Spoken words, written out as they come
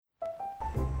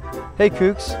Hey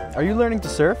Kooks, are you learning to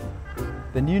surf?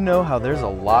 Then you know how there's a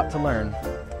lot to learn.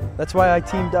 That's why I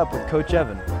teamed up with Coach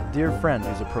Evan, a dear friend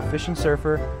who's a proficient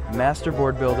surfer, master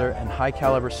board builder, and high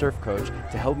caliber surf coach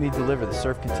to help me deliver the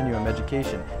Surf Continuum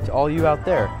education to all you out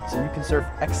there so you can surf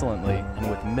excellently and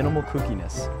with minimal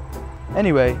kookiness.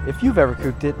 Anyway, if you've ever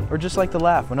kooked it or just like to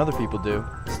laugh when other people do,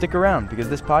 stick around because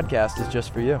this podcast is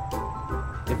just for you.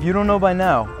 If you don't know by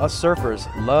now, us surfers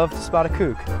love to spot a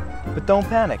kook, but don't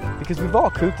panic because we've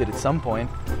all kooked it at some point.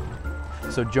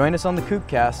 So join us on the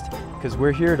Kookcast because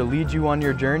we're here to lead you on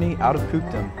your journey out of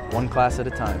kookdom, one class at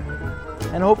a time,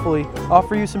 and hopefully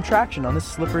offer you some traction on this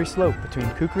slippery slope between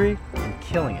kookery and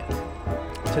killing it.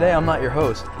 Today I'm not your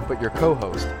host, but your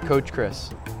co-host, Coach Chris.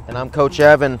 And I'm Coach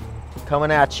Evan,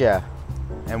 coming at ya.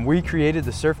 And we created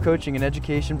the surf coaching and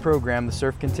education program, the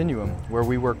Surf Continuum, where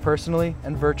we work personally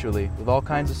and virtually with all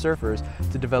kinds of surfers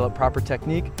to develop proper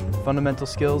technique, fundamental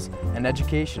skills, and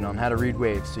education on how to read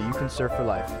waves so you can surf for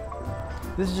life.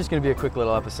 This is just going to be a quick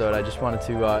little episode. I just wanted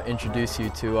to introduce you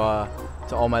to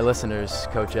all my listeners,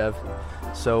 Coach Ev.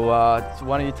 So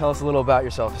why don't you tell us a little about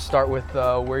yourself? Start with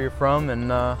where you're from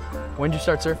and when did you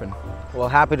start surfing? Well,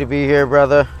 happy to be here,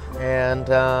 brother. And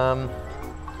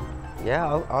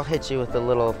I'll hit you with a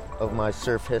little of my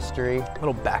surf history. A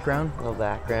little background? I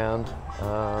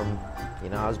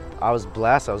was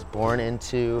blessed. I was born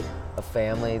into a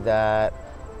family that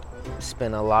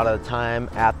spent a lot of time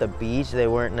at the beach. They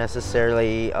weren't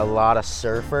necessarily a lot of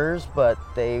surfers, but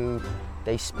they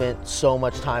spent so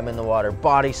much time in the water,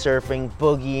 body surfing,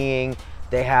 boogieing.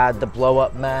 They had the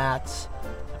blow-up mats.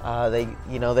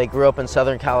 They grew up in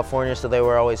Southern California, so they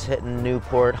were always hitting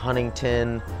Newport,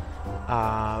 Huntington,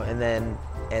 and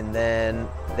then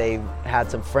they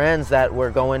had some friends that were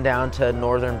going down to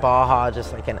northern Baja,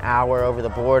 just like an hour over the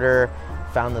border.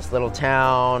 Found this little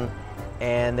town,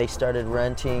 and they started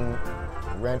renting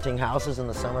houses in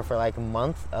the summer for like a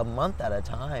month at a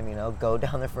time. Go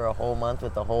down there for a whole month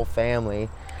with the whole family,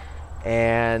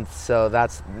 and so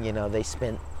that's they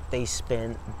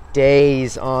spent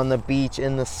days on the beach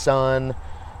in the sun,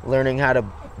 learning how to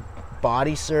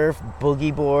body surf,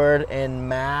 boogie board, and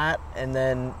mat. And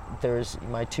then there's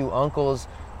my two uncles.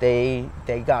 They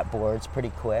got boards pretty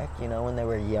quick, when they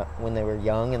were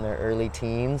young in their early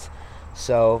teens.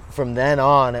 So from then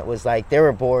on, it was like there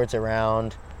were boards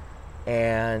around,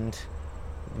 and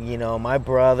my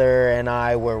brother and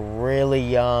I were really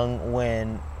young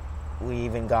when we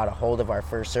even got a hold of our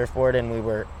first surfboard, and we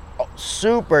were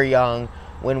super young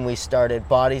when we started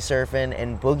body surfing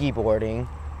and boogie boarding.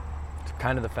 It's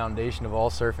kind of the foundation of all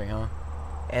surfing, huh?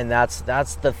 And that's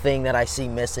the thing that I see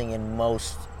missing in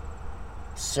most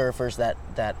surfers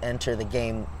that enter the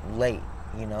game late.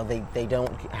 They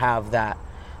don't have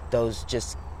those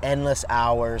just endless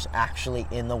hours actually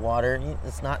in the water.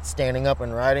 It's not standing up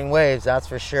and riding waves, that's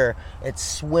for sure. It's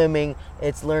swimming,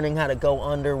 it's learning how to go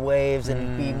under waves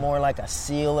and be more like a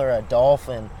seal or a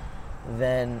dolphin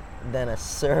than a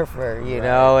surfer,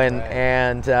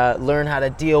 and learn how to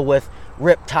deal with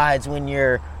riptides when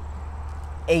you're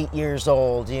 8 years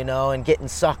old, and getting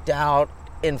sucked out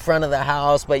in front of the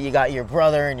house, but you got your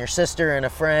brother and your sister and a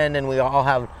friend, and we all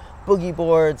have boogie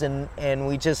boards, and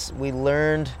we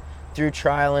learned through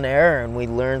trial and error, and we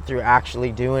learned through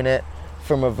actually doing it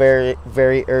from a very,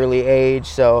 very early age.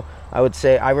 So I would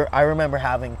say I remember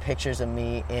having pictures of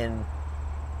me in,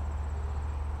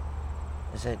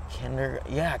 is it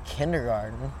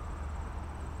kindergarten,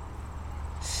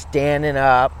 standing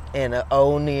up in an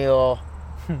O'Neill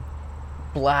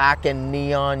black and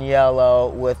neon yellow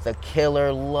with a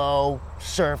killer low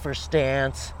surfer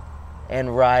stance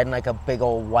and riding like a big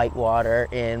old whitewater.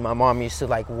 And my mom used to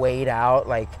like wade out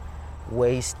like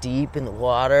waist deep in the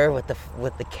water with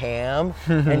the cam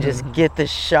and just get the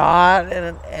shot,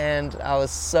 and I was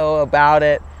so about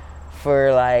it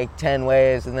for like 10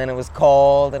 waves, and then it was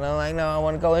cold, and I'm like, no, I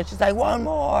want to go, and she's like, one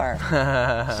more.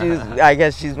 I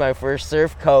guess she's my first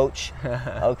surf coach.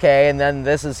 Okay, and then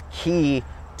this is key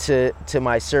to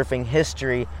my surfing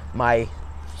history. My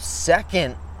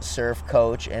second surf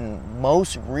coach and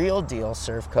most real deal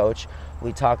surf coach,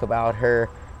 we talk about her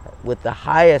with the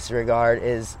highest regard,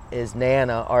 is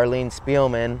Nana, Arlene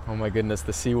Spielman. Oh my goodness,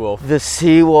 the Seawolf. The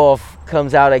Seawolf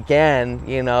comes out again,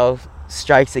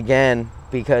 strikes again,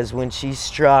 because when she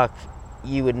struck,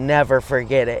 you would never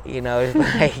forget it.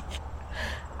 Like,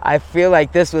 I feel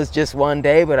like this was just one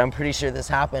day, but I'm pretty sure this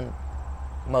happened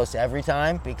most every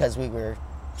time because we were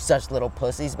such little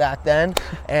pussies back then,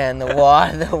 and the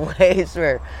waves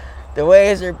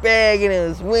were big, and it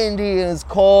was windy, and it was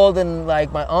cold, and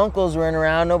like my uncles weren't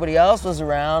around, nobody else was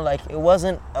around. Like, it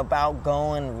wasn't about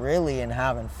going really and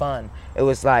having fun. It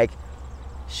was like,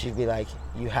 she'd be like,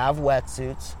 you have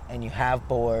wetsuits and you have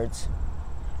boards,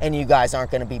 and you guys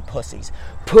aren't going to be pussies.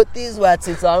 Put these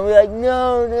wetsuits on. We're like,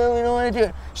 no, we don't want to do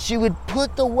it. She would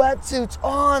put the wetsuits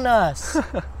on us.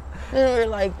 And we're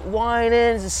like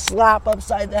whining, just slap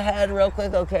upside the head real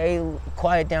quick. Okay,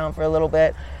 quiet down for a little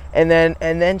bit. And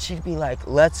then she'd be like,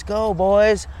 let's go,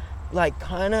 boys. Like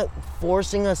kind of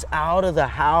forcing us out of the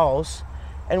house.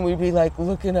 And we'd be like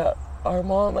looking at our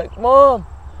mom like,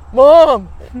 Mom,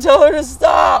 tell her to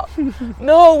stop.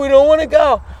 No, we don't want to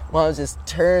go. Mom just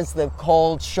turns the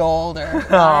cold shoulder,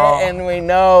 right? And we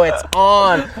know it's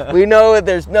on. We know that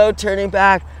there's no turning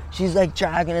back. She's like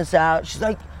dragging us out. She's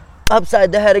like,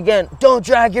 upside the head again. Don't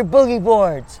drag your boogie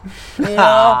boards. You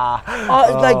know?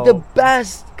 Like the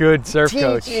best good surf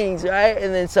teachings, coach. Right?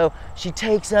 And then so she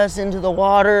takes us into the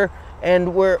water, and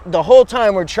the whole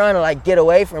time we're trying to like get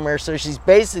away from her. So she's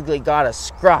basically got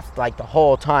us scruffed like the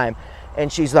whole time.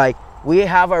 And she's like, we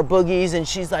have our boogies, and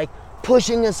she's like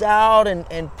pushing us out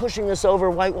and pushing us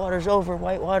over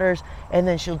whitewaters, and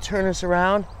then she'll turn us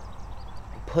around,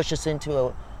 push us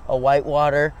into a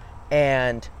whitewater,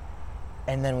 and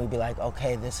then we'd be like,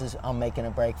 okay, I'm making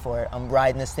a break for it. I'm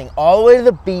riding this thing all the way to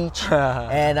the beach,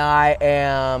 and I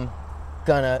am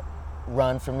gonna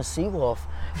run from the sea wolf.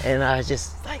 And I was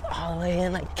just like all the way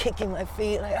in, like kicking my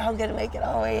feet, like I'm gonna make it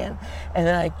all the way in. And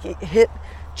then I hit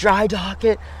dry dock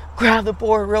it, grab the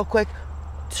board real quick,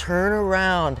 turn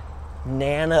around,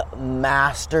 Nana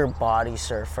master body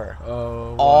surfer.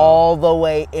 Oh, wow. All the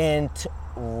way in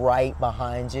right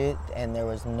behind you, and there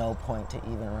was no point to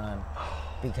even run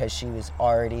because she was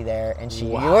already there, and you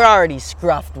were already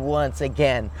scruffed once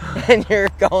again, and you're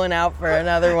going out for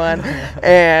another one.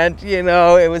 And you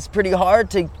know, it was pretty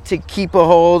hard to keep a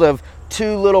hold of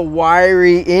two little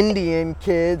wiry Indian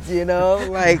kids, you know,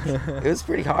 like it was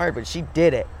pretty hard, but she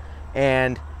did it.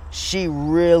 And she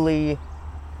really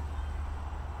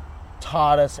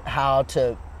taught us how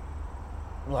to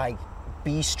like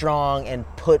be strong and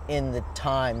put in the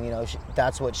time, you know.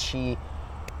 That's what she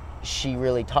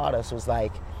really taught us, was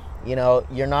like, you know,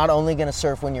 you're not only going to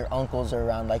surf when your uncles are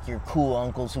around, like your cool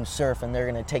uncles who surf and they're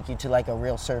going to take you to like a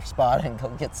real surf spot and go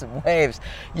get some waves.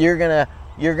 You're going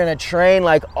to train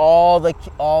like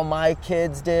all my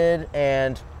kids did,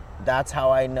 and that's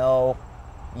how I know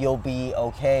you'll be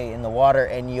okay in the water,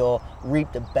 and you'll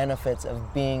reap the benefits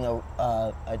of being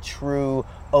a true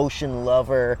ocean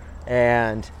lover,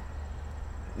 and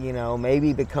you know,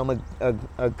 maybe become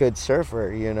a good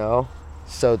surfer, you know.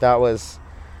 So that was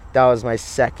my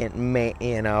second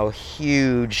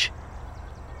huge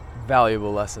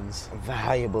valuable lessons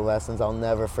I'll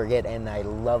never forget, and I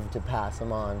love to pass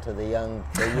them on to the young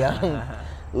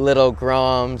little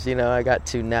Groms. You know, I got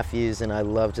 2 nephews, and I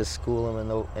love to school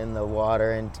them in the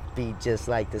water and be just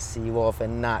like the sea wolf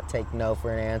and not take no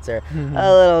for an answer.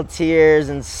 A little tears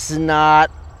and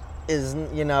snot is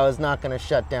not going to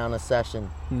shut down a session.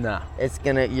 Nah.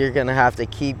 You're going to have to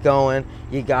keep going.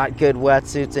 You got good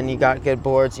wetsuits and you got good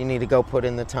boards. You need to go put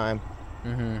in the time.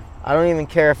 Mm-hmm. I don't even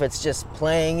care if it's just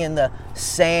playing in the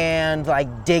sand,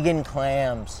 like digging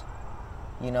clams.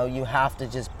 You know, you have to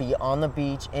just be on the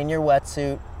beach in your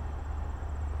wetsuit.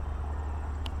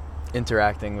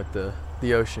 Interacting with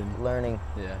the ocean. Learning.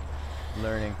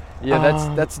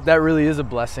 Yeah, that really is a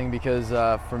blessing, because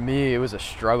for me, it was a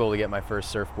struggle to get my first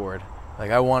surfboard.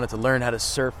 Like, I wanted to learn how to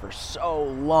surf for so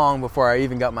long before I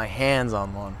even got my hands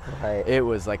on one. Right. It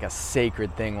was like a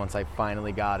sacred thing once I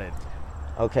finally got it.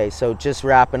 Okay, so just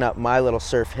wrapping up my little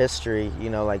surf history, you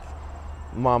know, like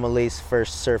Mama Lee's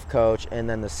first surf coach, and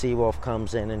then the Sea Wolf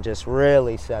comes in and just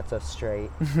really sets us straight.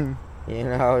 You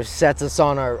know, sets us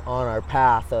on our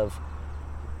path of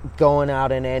going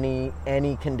out in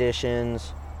any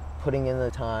conditions, putting in the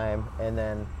time, and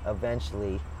then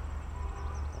eventually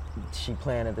she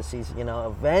planted the seeds. You know,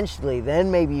 eventually then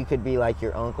maybe you could be like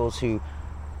your uncles who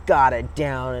got it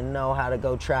down and know how to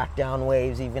go track down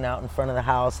waves even out in front of the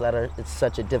house it's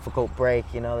such a difficult break.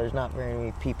 You know, there's not very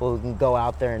many people who can go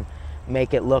out there and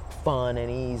make it look fun and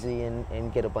easy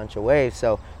and get a bunch of waves.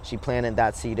 So she planted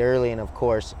that seed early, and of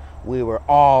course we were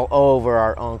all over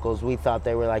our uncles. We thought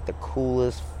they were like the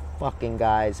coolest fucking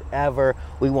guys ever.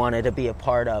 We wanted to be a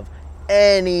part of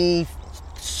any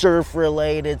surf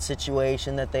related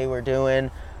situation that they were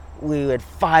doing. We would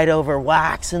fight over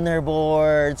waxing their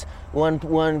boards. One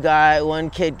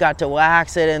kid got to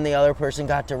wax it and the other person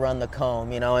got to run the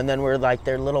comb, you know, and then we're like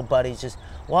their little buddies just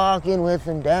walking with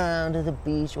them down to the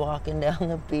beach, walking down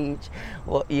the beach.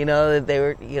 Well, you know, that they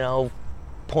were, you know,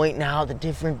 pointing out the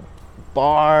different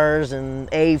bars and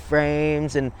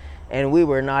A-frames, and we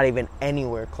were not even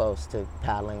anywhere close to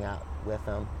paddling out with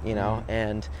them, you know,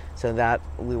 and so that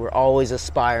we were always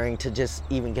aspiring to just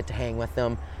even get to hang with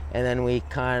them. And then we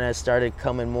kind of started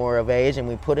coming more of age, and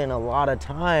we put in a lot of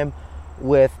time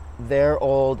with their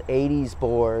old 80s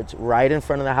boards right in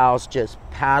front of the house, just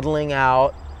paddling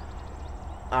out,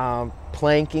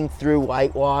 planking through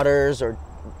white waters or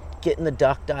getting the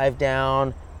duck dive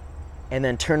down, and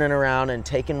then turning around and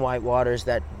taking white waters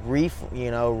that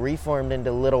reformed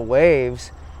into little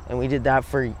waves. And we did that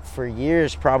for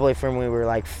years, probably from we were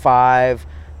like 5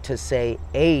 to say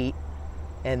 8.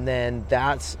 And then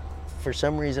that's, for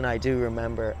some reason I do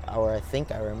remember, or I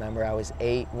think I remember, I was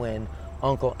 8 when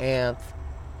Uncle Anth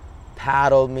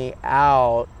paddled me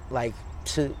out,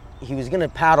 he was gonna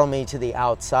paddle me to the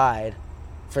outside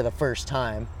for the first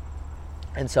time.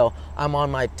 And so I'm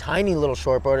on my tiny little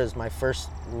shortboard. It was my first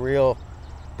real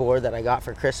board that I got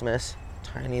for Christmas.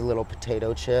 Tiny little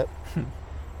potato chip,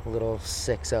 a little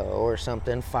 6.0 or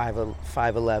something,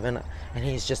 5.11. And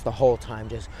he's just the whole time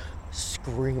just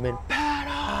screaming,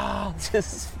 paddle!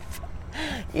 Just,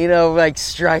 like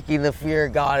striking the fear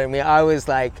of God in me. I was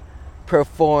like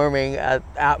performing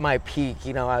at my peak.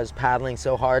 I was paddling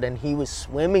so hard, and he was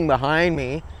swimming behind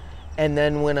me. And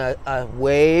then when a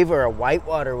wave or a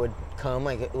whitewater would come,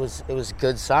 like it was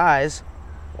good size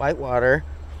whitewater,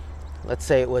 let's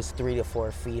say it was 3 to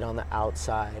 4 feet on the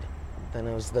outside, then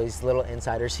it was these little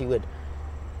insiders. He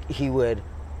would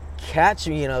catch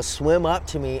me, swim up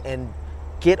to me and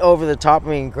get over the top of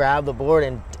me and grab the board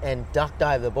and duck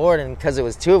dive the board. And because it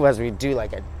was 2 of us, we'd do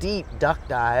like a deep duck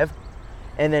dive,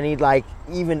 and then he'd like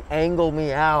even angle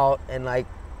me out, and like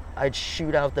I'd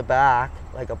shoot out the back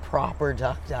like a proper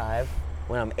duck dive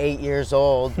when I'm 8 years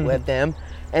old with him.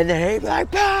 And then he'd be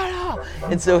like, paddle!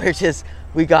 And so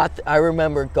I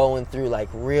remember going through like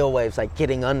real waves, like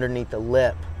getting underneath the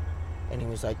lip. And he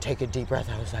was like, take a deep breath.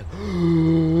 I was like,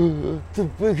 the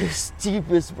biggest,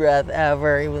 deepest breath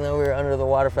ever, even though we were under the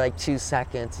water for like 2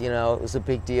 seconds, it was a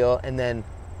big deal. And then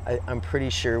I'm pretty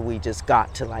sure we just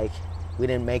got to we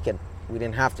didn't make it. We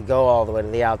didn't have to go all the way to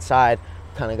the outside.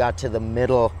 Kind of got to the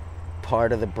middle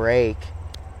part of the break.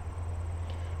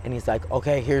 And he's like,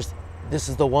 okay, this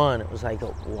is the one. It was like a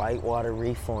whitewater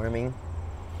reforming.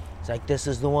 It's like, this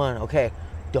is the one. Okay,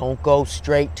 don't go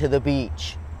straight to the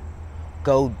beach.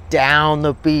 Go down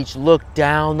the beach, look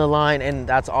down the line. And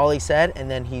that's all he said. And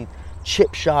then he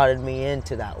chip shotted me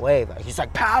into that wave. He's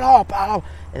like, paddle, paddle.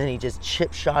 And then he just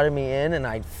chip shotted me in, and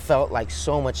I felt like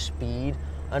so much speed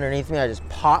underneath me. I just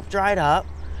popped right up,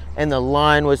 and the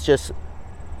line was just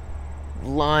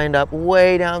lined up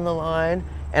way down the line.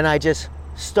 And I just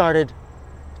started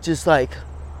just like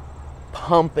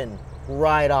pumping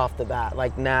right off the bat,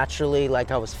 like naturally,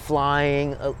 like I was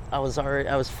flying. I was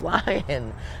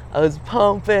flying. I was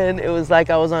pumping. It was like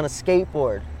I was on a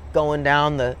skateboard going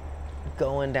down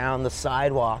the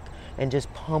sidewalk and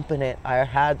just pumping it. I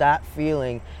had that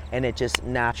feeling, and it just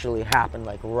naturally happened,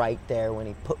 like right there when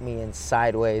he put me in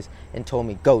sideways and told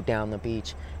me go down the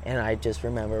beach. And I just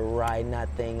remember riding that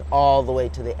thing all the way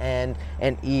to the end,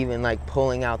 and even like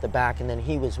pulling out the back. And then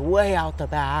he was way out the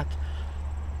back,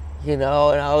 and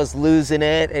I was losing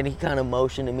it. And he kind of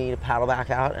motioned to me to paddle back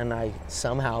out, and I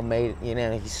somehow made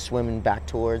it, he's swimming back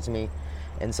towards me.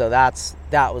 And so that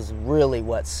was really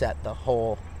what set the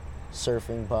whole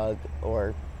surfing bug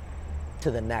or to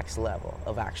the next level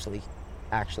of actually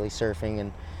surfing.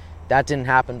 And that didn't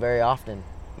happen very often,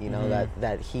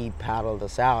 that he paddled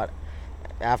us out.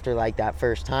 After like that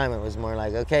first time, it was more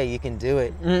like, okay, you can do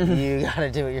it. You got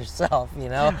to do it yourself,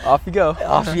 Off you go.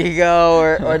 Off you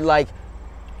go, or like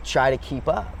try to keep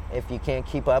up. If you can't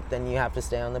keep up, then you have to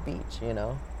stay on the beach,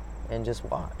 and just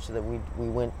watch. That we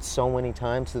went so many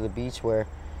times to the beach where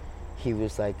he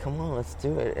was like, come on, let's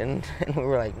do it. And we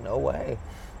were like, no way.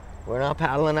 We're not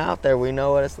paddling out there. We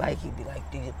know what it's like. He'd be like,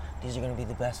 these are going to be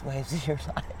the best waves of your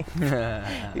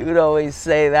life. He would always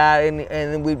say that. And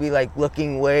then we'd be like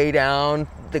looking way down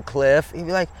the cliff. He'd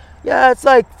be like, yeah, it's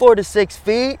like 4 to 6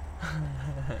 feet.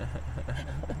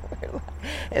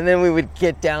 And then we would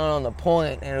get down on the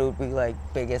point, and it would be like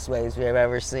biggest waves we've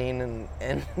ever seen.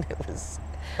 And it was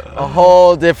a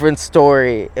whole different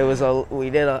story. It was we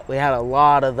had a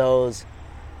lot of those,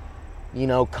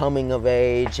 coming of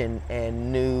age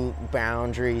and new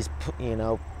boundaries,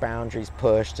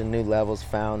 pushed and new levels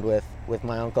found with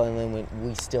my uncle. And then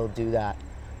we still do that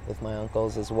with my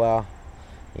uncles as well.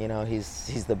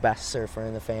 He's the best surfer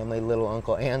in the family, little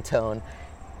Uncle Antone,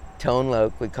 Tone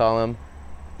Loke, we call him.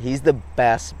 He's the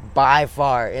best by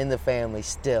far in the family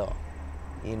still.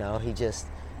 He just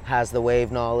has the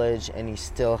wave knowledge, and he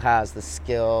still has the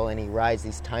skill, and he rides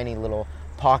these tiny little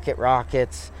pocket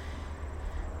rockets,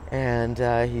 and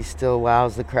he still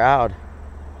wows the crowd.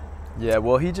 Yeah,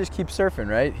 well, he just keeps surfing,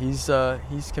 right?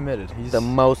 He's committed. He's the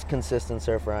most consistent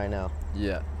surfer I know.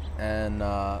 Yeah. And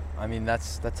I mean,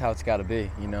 that's how it's got to be,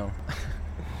 you know.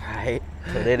 Right.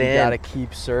 Put it You in. got to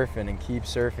keep surfing and keep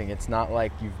surfing. It's not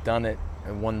like you've done it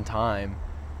at one time.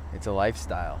 It's a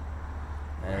lifestyle.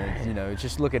 And, Right. you know,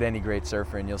 just look at any great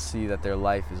surfer and you'll see that their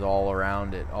life is all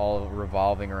around it, all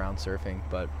revolving around surfing.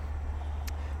 But,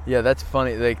 yeah, that's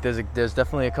funny. Like, there's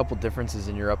definitely a couple differences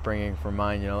in your upbringing from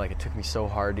mine. You know, like, it took me so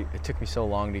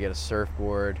long to get a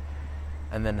surfboard,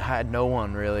 and then had no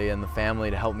one really in the family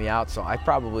to help me out. So I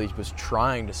probably was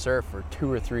trying to surf for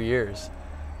 2 or 3 years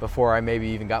before I maybe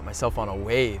even got myself on a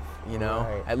wave, you know,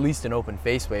 Right. at least an open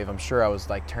face wave. I'm sure I was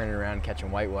like turning around catching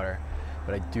whitewater,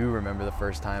 but I do remember the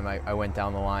first time I went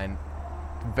down the line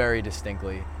very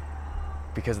distinctly,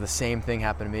 because the same thing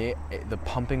happened to me. The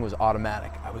pumping was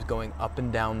automatic. I was going up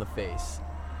and down the face.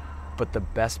 But the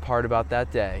best part about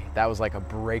that day, that was like a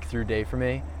breakthrough day for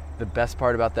me. The best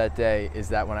part about that day is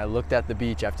that when I looked at the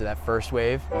beach after that first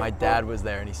wave, my dad was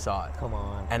there and he saw it. Come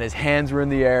on. And his hands were in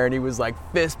the air and he was like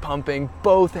fist pumping,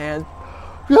 both hands.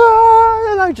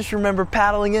 Yeah! And I just remember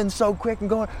paddling in so quick and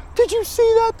going, "Did you see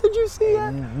that? Did you see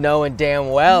that?" Knowing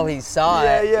damn well he saw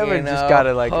it. Yeah, but you just know?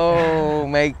 gotta,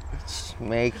 like-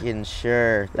 making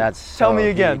sure that's Tell so me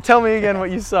again. huge. Tell me again what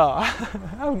you saw.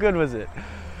 How good was it?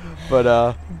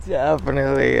 But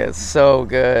Definitely, it's so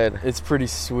good. it's pretty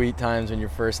sweet times when you're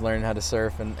first learning how to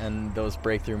surf and those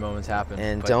breakthrough moments happen.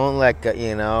 And But don't let go,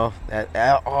 you know,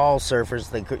 all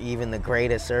surfers, even the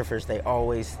greatest surfers, they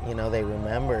always, you know, they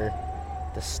remember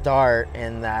the start,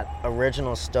 and that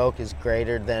original stoke is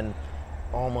greater than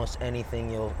almost anything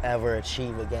you'll ever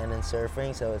achieve again in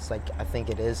surfing. So it's like, I think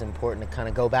it is important to kind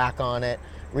of go back on it,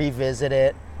 revisit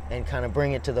it, and kind of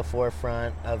bring it to the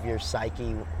forefront of your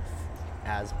psyche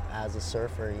as a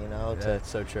surfer, you know, yeah, it's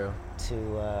so true.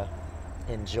 to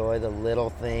enjoy the little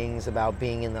things about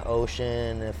being in the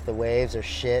ocean. If the waves are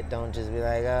shit, don't just be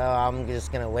like, oh, I'm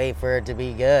just gonna wait for it to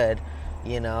be good.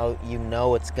 You know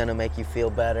it's gonna make you feel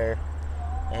better.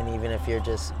 And even if you're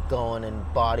just going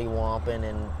and body womping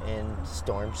and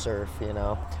storm surf, you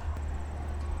know.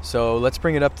 So let's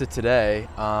bring it up to today.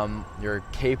 You're a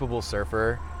capable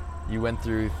surfer. You went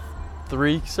through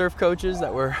 3 surf coaches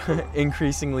that were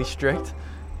increasingly strict,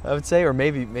 I would say, or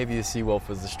maybe the Seawolf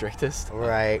was the strictest.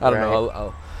 Right. I don't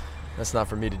know. That's not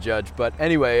for me to judge. But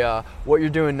anyway, what you're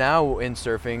doing now in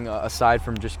surfing, aside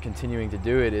from just continuing to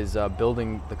do it, is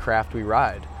building the craft we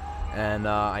ride. And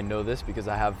I know this because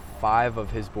I have 5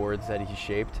 of his boards that he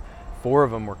shaped. 4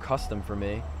 of them were custom for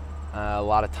me. A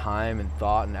lot of time and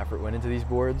thought and effort went into these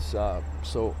boards.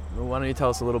 So why don't you tell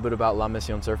us a little bit about La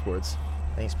Mission surfboards?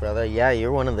 Thanks, brother. Yeah,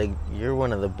 you're one of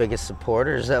the biggest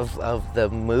supporters of the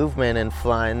movement and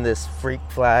flying this freak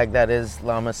flag that is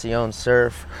La Mission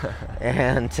Surf.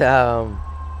 And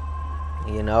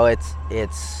you know,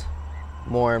 it's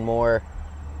more and more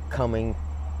coming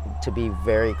to be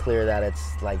very clear that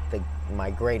it's like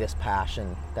my greatest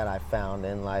passion that I found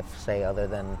in life, say, other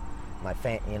than my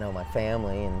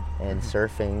family and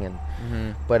surfing,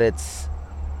 and but it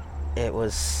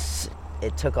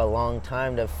took a long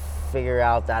time to figure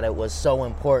out that it was so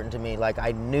important to me. Like,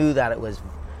 I knew that it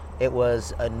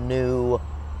was a new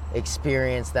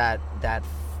experience that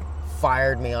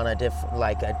fired me on a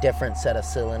different set of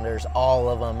cylinders, all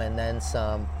of them, and then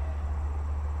some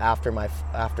after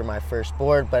my first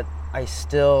board. But I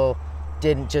still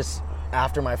didn't just,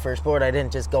 after my first board, I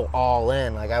didn't just go all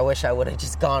in. Like, I wish I would have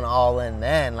just gone all in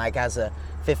then. Like, as a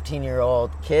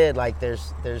 15-year-old kid, like,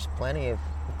 there's plenty of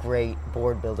great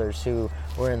board builders who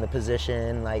were in the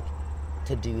position, like,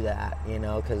 to do that, you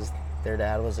know, because their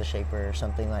dad was a shaper or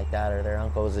something like that, or their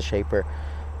uncle was a shaper.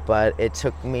 But it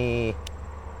took me,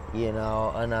 you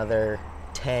know, another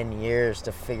 10 years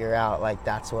to figure out, like,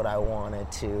 that's what I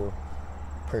wanted to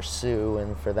pursue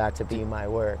and for that to be my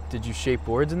work. Did you shape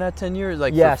boards in that 10 years?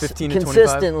 Like, yes, for 15 to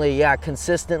 25?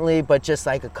 consistently, but just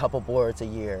like a couple boards a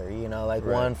year, you know, like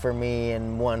Right. one for me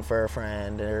and one for a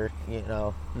friend, or, you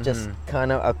know, just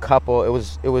kind of a couple. It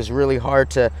was really hard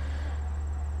to,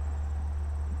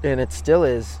 and it still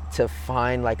is, to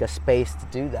find like a space to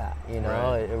do that, you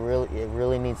know. Right. It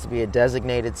really needs to be a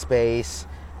designated space.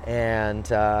 And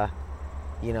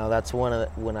you know, that's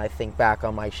when I think back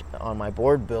on my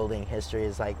board building history,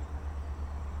 is like,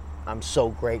 I'm so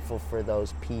grateful for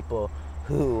those people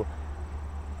who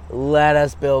let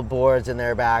us build boards in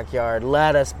their backyard,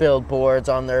 let us build boards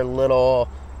on their little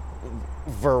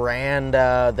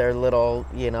veranda, their little,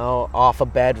 you know, off a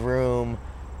bedroom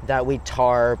that we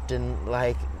tarped,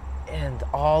 and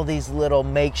all these little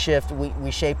makeshift,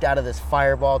 we shaped out of this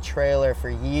Fireball trailer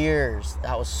for years.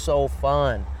 That was so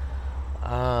fun.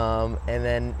 And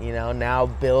then, you know, now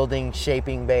building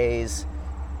shaping bays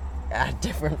at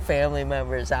different family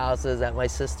members' houses, at my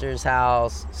sister's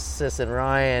house. Sis and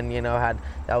Ryan,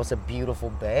 that was a beautiful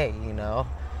bay,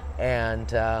 and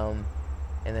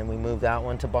then we moved that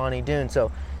one to Bonnie Doon.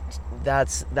 So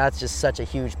that's just such a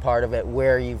huge part of it,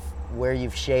 where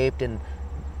you've shaped and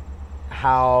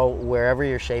how wherever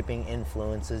you're shaping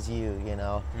influences you,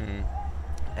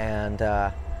 and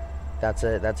that's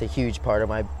a huge part of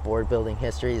my board building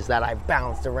history, is that I've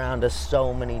bounced around to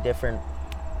so many different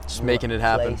just making it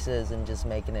happen places and just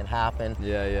making it happen.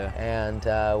 Yeah. And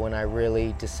when I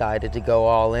really decided to go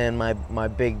all in, my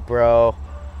big bro,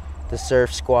 the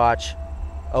Surf Squatch,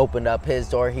 opened up his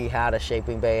door. He had a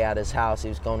shaping bay at his house. He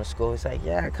was going to school. He's like,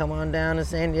 yeah, come on down to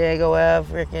San Diego,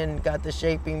 freaking got the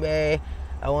shaping bay.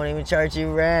 I won't even charge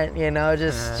you rent,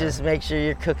 just make sure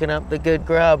you're cooking up the good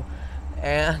grub.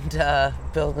 And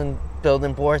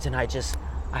building boards, and I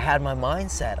had my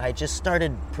mindset. I just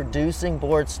started producing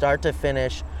boards start to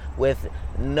finish with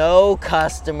no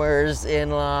customers in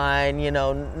line,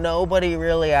 nobody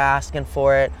really asking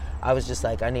for it. I was just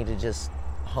like, I need to just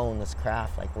hone this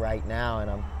craft like right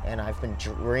now, and I've been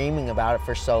dreaming about it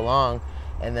for so long,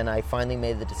 and then I finally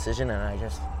made the decision, and I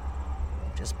just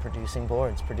producing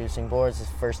boards. This is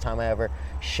the first time I ever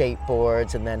shaped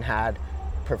boards, and then had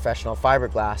professional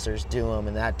fiberglassers do them,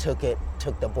 and that took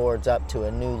the boards up to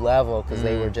a new level, because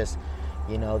they were just,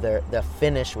 the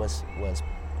finish was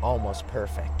almost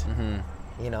perfect.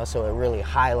 So it really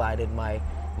highlighted my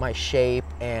shape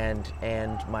and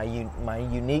my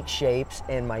unique shapes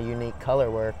and my unique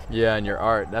color work. Yeah, and your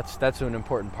art. That's an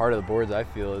important part of the boards, I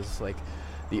feel, is like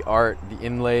the art, the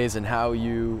inlays, and how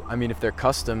if they're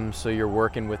custom, so you're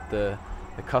working with the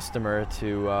customer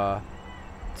to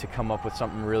come up with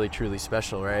something really truly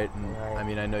special, right? And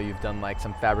right. I know you've done like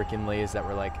some fabric inlays that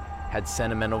were like had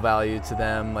sentimental value to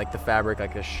them, like the fabric,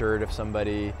 like a shirt of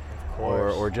somebody,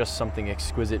 or just something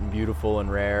exquisite and beautiful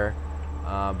and rare.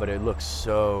 But it looks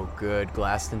so good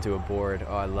glassed into a board.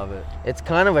 Oh, I love it. It's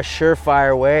kind of a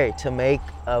surefire way to make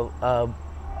a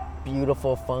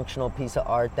beautiful, functional piece of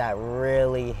art that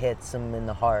really hits them in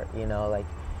the heart. Like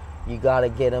you gotta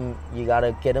get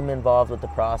them involved with the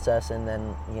process, and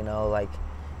then like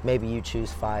maybe you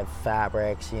choose 5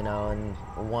 fabrics, and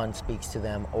one speaks to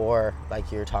them, or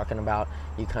like you're talking about,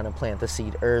 you kind of plant the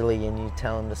seed early and you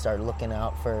tell them to start looking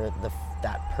out for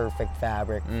that perfect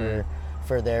fabric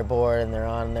for their board, and they're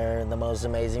on the most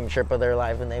amazing trip of their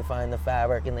life, and they find the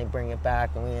fabric and they bring it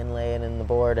back and we inlay it in the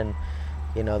board, and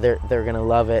they're gonna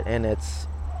love it. And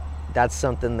that's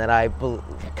something that I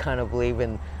kind of believe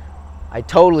in. I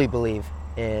totally believe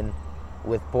in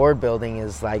with board building,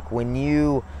 is like when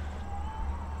you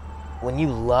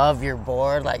love your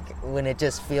board, like when it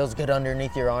just feels good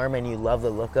underneath your arm and you love the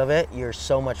look of it, you're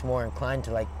so much more inclined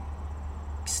to like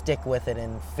stick with it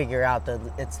and figure out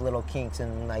its little kinks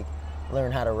and like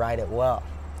learn how to ride it well.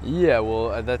 Yeah,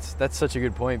 well, that's such a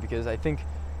good point, because I think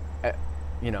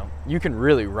you can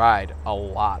really ride a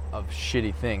lot of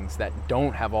shitty things that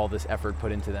don't have all this effort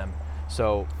put into them.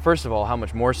 So first of all, how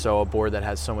much more so a board that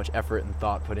has so much effort and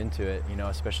thought put into it,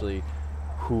 especially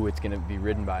who it's going to be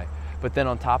ridden by. But then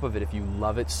on top of it, if you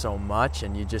love it so much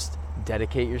and you just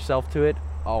dedicate yourself to it,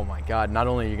 oh my God, not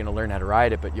only are you going to learn how to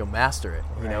ride it, but you'll master it,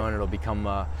 right. And it'll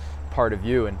become part of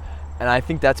you. And I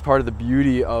think that's part of the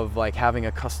beauty of like having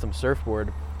a custom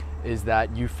surfboard, is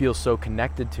that you feel so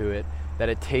connected to it that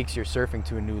it takes your surfing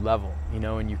to a new level,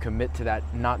 and you commit to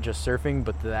that, not just surfing,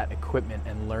 but to that equipment,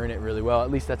 and learn it really well. At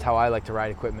least that's how I like to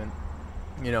ride equipment,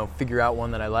 figure out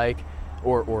one that I like,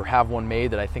 or have one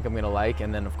made that I think I'm going to like,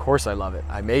 and then of course I love it.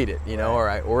 I made it, right. Or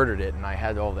I ordered it, and I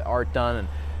had all the art done, and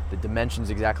the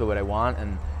dimensions exactly what I want,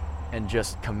 and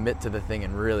just commit to the thing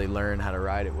and really learn how to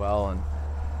ride it well. And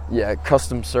yeah,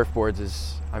 custom surfboards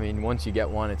is, once you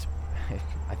get one,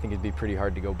 I think it'd be pretty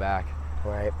hard to go back.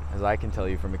 Right. As I can tell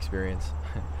you from experience.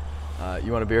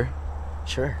 You want a beer?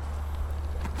 Sure.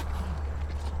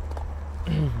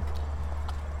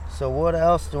 So what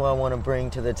else do I want to bring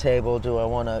to the table? Do I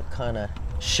want to kind of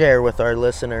share with our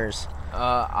listeners?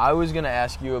 I was going to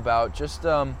ask you about just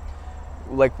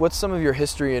what's some of your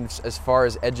history as far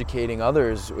as educating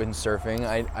others in surfing?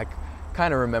 I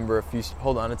kind of remember a few.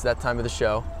 Hold on, it's that time of the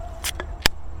show.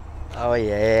 Oh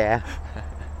yeah.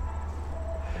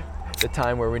 The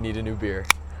time where we need a new beer.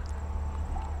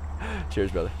 Cheers,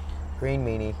 brother. Green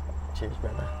meanie. Cheers,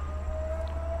 brother.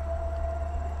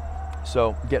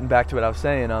 So, getting back to what I was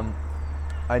saying,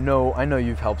 I know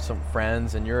you've helped some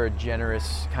friends, and you're a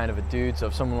generous kind of a dude. So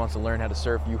if someone wants to learn how to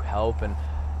surf, you help, and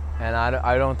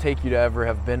I don't take you to ever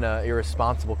have been an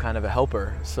irresponsible kind of a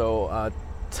helper. So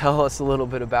tell us a little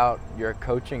bit about your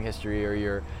coaching history, or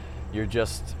your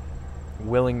just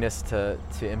willingness to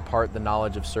impart the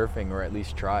knowledge of surfing, or at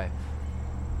least try?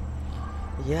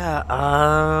 Yeah,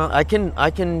 I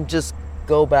can just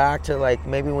go back to like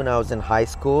maybe when I was in high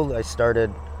school. I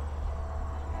started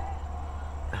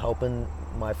helping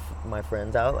my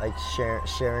friends out, like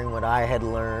sharing what I had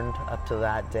learned up to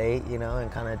that date, you know,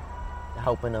 and kind of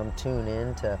helping them tune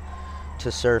in to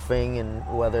surfing, and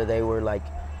whether they were like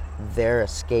they're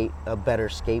a better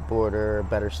skateboarder or a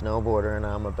better snowboarder, and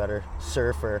I'm a better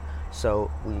surfer.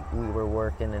 So we were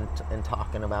working and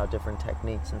talking about different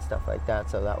techniques and stuff like that.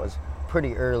 So that was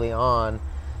pretty early on.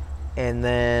 And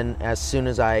then as soon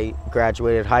as I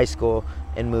graduated high school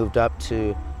and moved up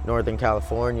to Northern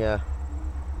California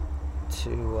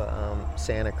to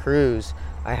Santa Cruz,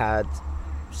 I had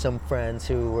some friends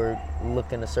who were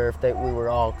looking to surf. That we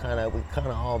kind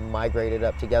of all migrated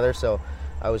up together. So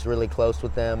I was really close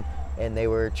with them, and they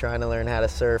were trying to learn how to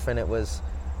surf, and it was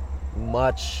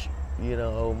much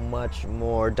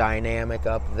more dynamic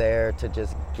up there to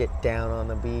just get down on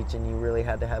the beach, and you really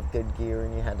had to have good gear,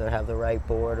 and you had to have the right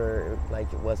board, or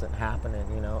like it wasn't happening,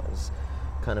 you know. It was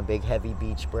kind of big, heavy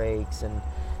beach breaks and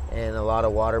a lot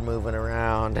of water moving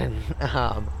around, and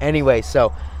anyway,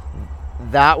 so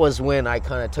that was when I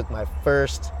kind of took my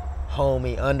first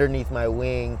homie underneath my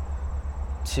wing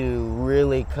to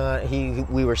really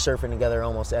we were surfing together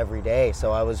almost every day,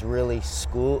 so I was really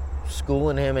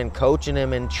schooling him and coaching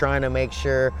him and trying to make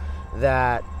sure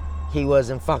that he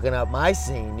wasn't fucking up my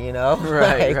scene, you know.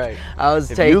 Right. Like,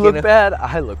 If you look bad,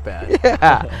 I look bad.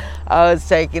 Yeah, I was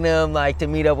taking him like to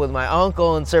meet up with my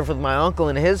uncle and surf with my uncle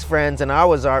and his friends, and I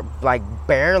was like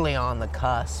barely on the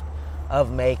cusp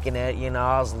of making it, you know.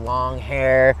 I was long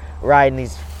hair, riding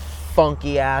these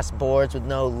funky ass boards with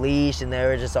no leash, and they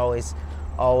were just always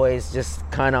just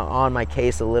kind of on my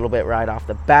case a little bit right off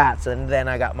the bat. And then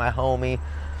I got my homie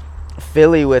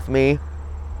Philly with me,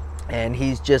 and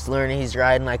he's just learning. He's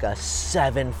riding like a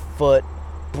 7-foot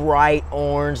bright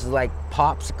orange, like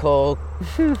popsicle,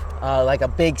 like a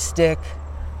big stick,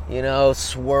 you know,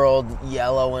 swirled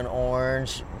yellow and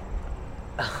orange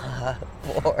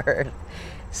board,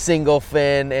 single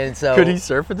fin. And so, could he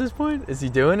surf at this point? Is he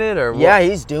doing it, or what? Yeah,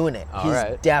 he's doing it. All he's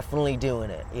right. definitely doing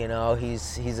it. You know,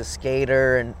 he's a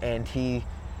skater, and he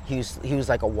was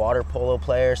like a water polo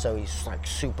player, so he's like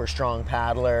super strong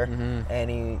paddler, and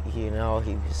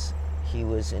he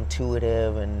was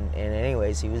intuitive, and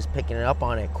anyways, he was picking it up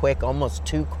on it quick, almost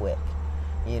too quick,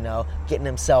 you know, getting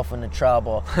himself into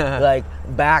trouble, like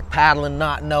back paddling,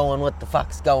 not knowing what the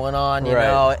fuck's going on, you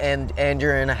know, and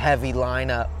you're in a heavy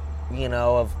lineup, you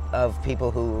know, of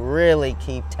people who really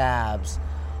keep tabs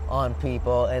on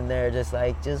people, and they're just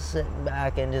sitting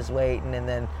back and just waiting, and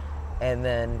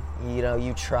then you know,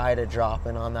 you try to drop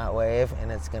in on that wave,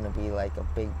 and it's gonna be like a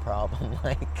big problem,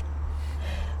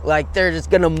 like they're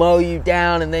just gonna mow you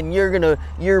down, and then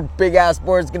your big ass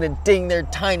board's gonna ding their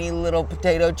tiny little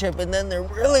potato chip, and then they're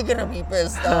really gonna be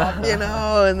pissed off, you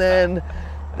know, and then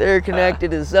they're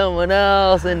connected to someone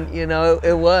else, and you know,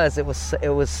 it was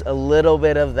a little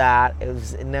bit of that.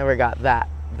 It never got that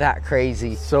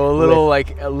crazy. So a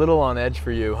little on edge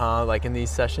for you, huh? Like in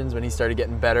these sessions when he started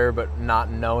getting better, but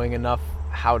not knowing enough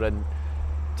how to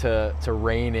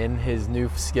rein in his new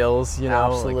skills, you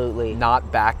know. Absolutely. Like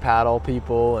not back paddle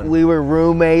people. And we were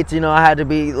roommates, you know. I had to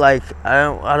be like,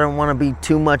 I don't want to be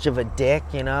too much of a dick,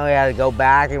 you know. I had to go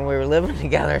back, and we were living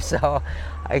together, so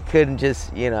I couldn't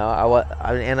just, you know.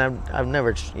 I've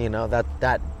never, you know,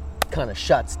 that kind of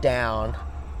shuts down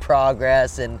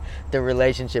progress and the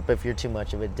relationship if you're too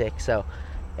much of a dick. So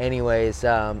anyways,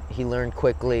 he learned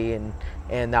quickly,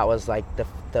 and that was like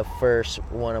the first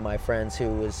one of my friends who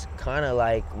was kind of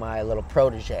like my little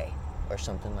protege or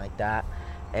something like that.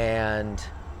 And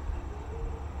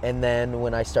then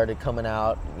when I started coming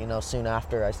out, you know, soon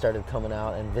after, I started coming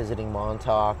out and visiting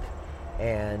Montauk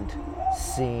and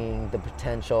seeing the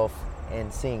potential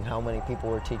and seeing how many people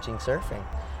were teaching surfing,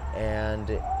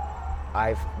 and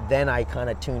I kind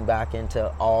of tuned back into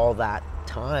all that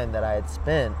time that I had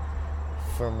spent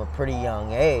from a pretty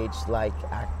young age, like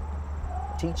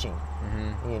teaching,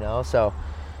 you know. So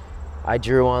I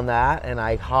drew on that, and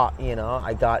I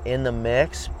got in the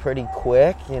mix pretty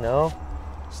quick, you know.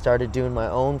 Started doing my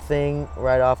own thing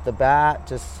right off the bat,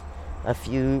 just a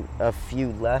few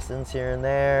lessons here and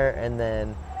there, and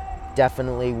then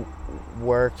definitely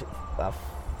worked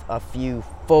a few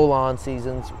full-on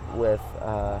seasons with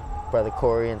Brother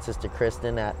Corey and Sister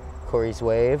Kristen at Corey's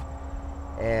Wave,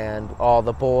 and all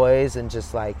the boys, and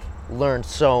just like learned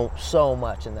so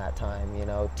much in that time, you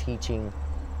know, teaching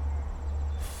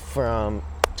from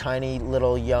tiny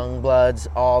little young bloods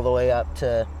all the way up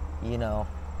to, you know,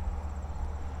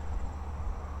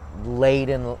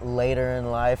 later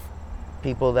in life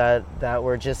people that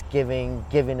were just giving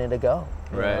it a go.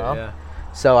 Right. know? Yeah.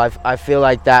 So I feel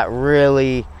like that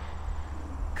really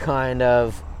kind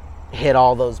of hit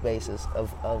all those bases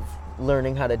of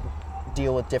learning how to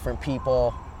deal with different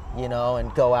people,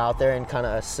 and go out there and kind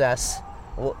of assess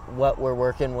what we're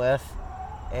working with,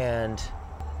 and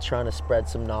trying to spread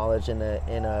some knowledge in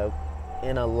a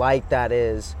light that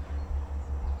is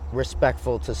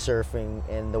respectful to surfing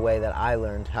in the way that I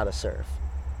learned how to surf,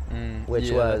 which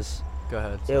was. Go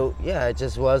ahead. It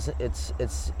just was.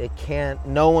 It can't.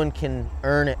 No one can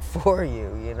earn it for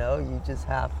you. You just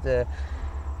have to.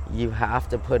 You have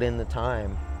to put in the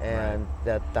time, and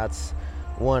right. that's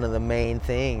one of the main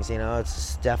things.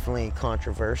 It's definitely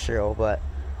controversial, but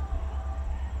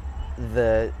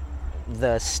the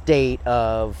state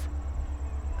of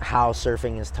how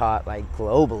surfing is taught, like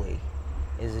globally,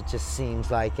 is it just seems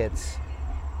like it's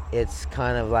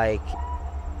kind of like.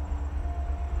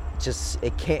 Just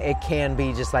it can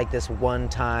be just like this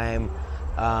one-time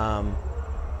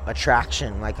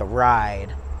attraction, like a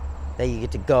ride that you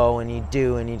get to go and you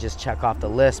do and you just check off the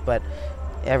list, but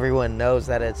everyone knows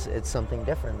that it's something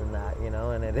different than that,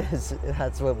 and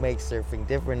that's what makes surfing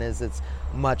different, is it's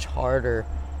much harder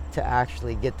to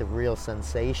actually get the real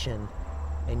sensation,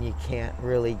 and you can't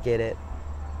really get it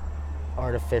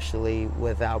artificially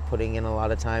without putting in a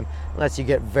lot of time, unless you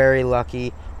get very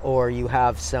lucky or you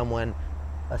have someone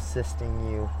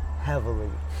assisting you heavily,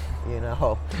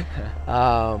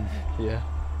 Yeah.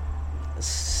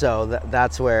 So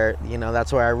that's where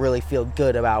I really feel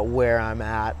good about where I'm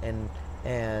at,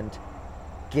 and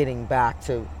getting back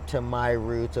to my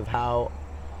roots of how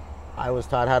I was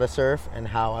taught how to surf and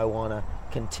how I want to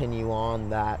continue on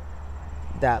that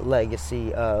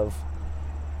legacy of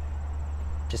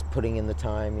just putting in the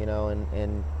time,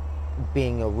 and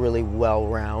being a really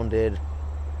well-rounded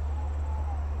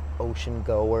ocean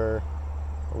goer,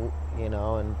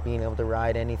 and being able to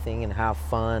ride anything and have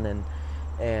fun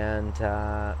and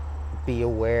be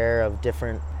aware of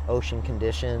different ocean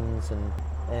conditions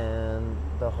and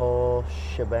the whole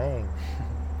shebang.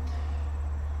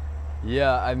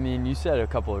 Yeah, I mean, you said a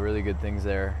couple of really good things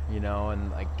there,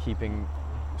 and like keeping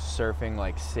surfing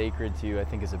like sacred to you, I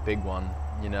think is a big one,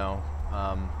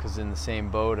 because in the same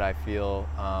boat, I feel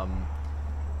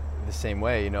the same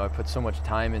way. I put so much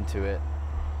time into it.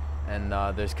 And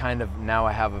there's kind of, now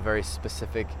I have a very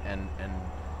specific and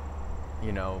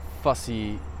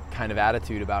fussy kind of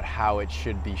attitude about how it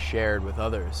should be shared with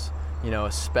others,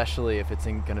 especially if it's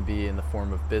going to be in the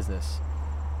form of business.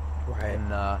 Right.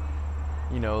 And,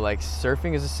 like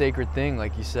surfing is a sacred thing.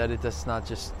 Like you said, it's not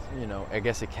just, I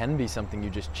guess it can be something you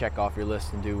just check off your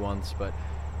list and do once, but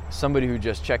somebody who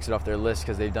just checks it off their list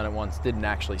because they've done it once didn't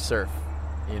actually surf.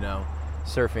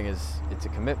 Surfing it's a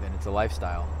commitment, it's a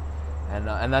lifestyle.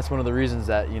 And that's one of the reasons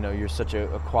that you're such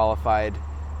a qualified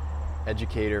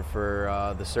educator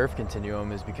for the surf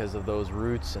continuum, is because of those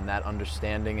roots and that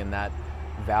understanding and that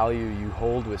value you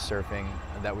hold with surfing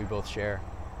that we both share.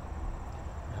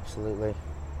 Absolutely.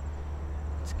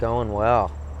 It's going well.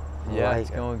 Yeah, it's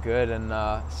going good, and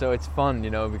so it's fun,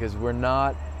 because we're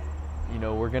not,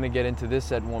 we're going to get into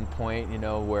this at one point,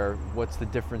 where what's the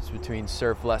difference between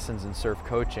surf lessons and surf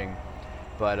coaching,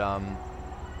 but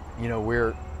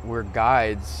we're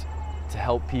guides to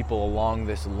help people along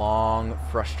this long,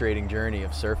 frustrating journey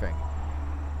of surfing.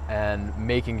 And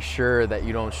making sure that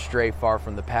you don't stray far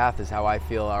from the path is how I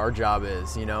feel our job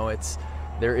is.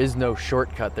 There is no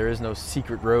shortcut, there is no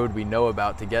secret road we know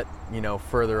about to get,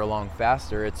 further along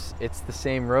faster. It's the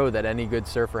same road that any good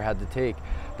surfer had to take,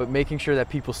 but making sure that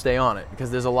people stay on it, because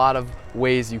there's a lot of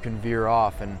ways you can veer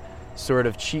off and sort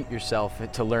of cheat yourself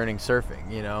to learning surfing.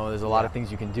 There's a lot of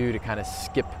things you can do to kind of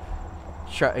skip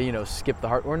the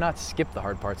hard, or not skip the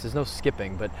hard parts. There's no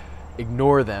skipping, but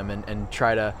ignore them and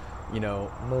try to,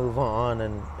 move on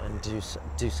and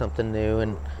do something new.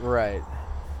 And right.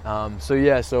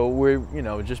 So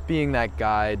we're, just being that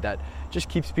guide that just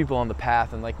keeps people on the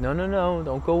path and like, no,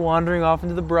 don't go wandering off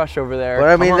into the brush over there. But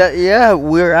I mean,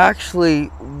 we're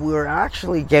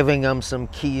actually giving them some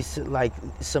keys, like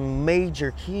some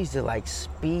major keys to like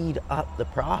speed up the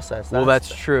process.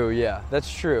 That's true. Yeah,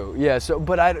 that's true. Yeah. So,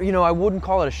 but I wouldn't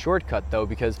call it a shortcut though,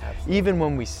 because Absolutely. Even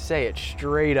when we say it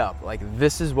straight up, like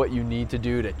this is what you need to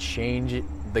do to change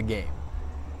the game,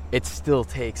 it still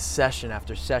takes session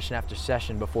after session after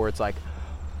session before it's like,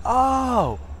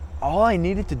 oh, all I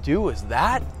needed to do was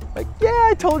that? Like, yeah,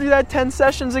 I told you that 10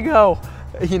 sessions ago.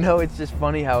 You know, it's just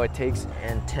funny how it takes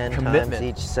And 10 commitment. times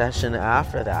each session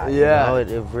after that. Yeah. You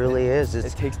know, it really is. It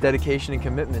takes dedication and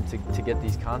commitment to get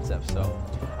these concepts. So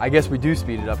I guess we do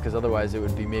speed it up, because otherwise it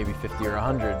would be maybe 50 or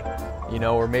 100, you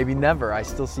know, or maybe never. I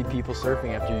still see people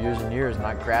surfing after years and years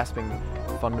not grasping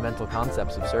fundamental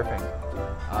concepts of surfing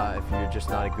if you're just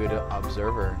not a good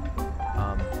observer.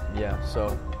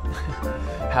 So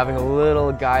having a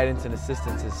little guidance and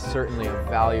assistance is certainly a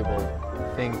valuable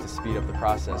thing to speed up the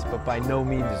process, but by no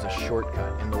means is a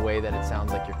shortcut in the way that it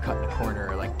sounds like you're cutting a corner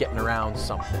or like getting around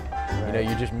something. You know,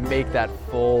 you just make that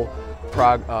full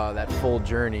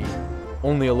journey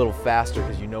only a little faster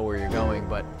because you know where you're going,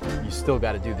 but you still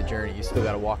got to do the journey. You still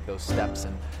got to walk those steps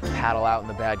and paddle out in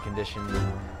the bad conditions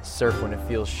and surf when it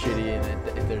feels shitty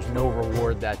and if there's no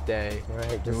reward that day.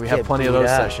 Right. We have plenty of those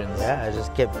sessions. Yeah,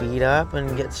 just get beat up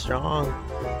and get strong.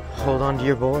 Hold on to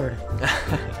your board.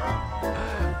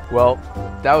 Well,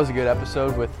 that was a good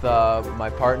episode with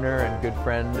my partner and good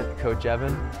friend, Coach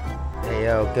Evan. Hey,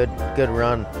 yo, good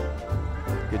run.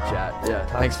 Good chat. Yeah.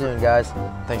 Talk soon, guys.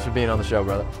 Thanks for being on the show,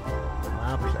 brother.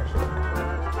 My pleasure.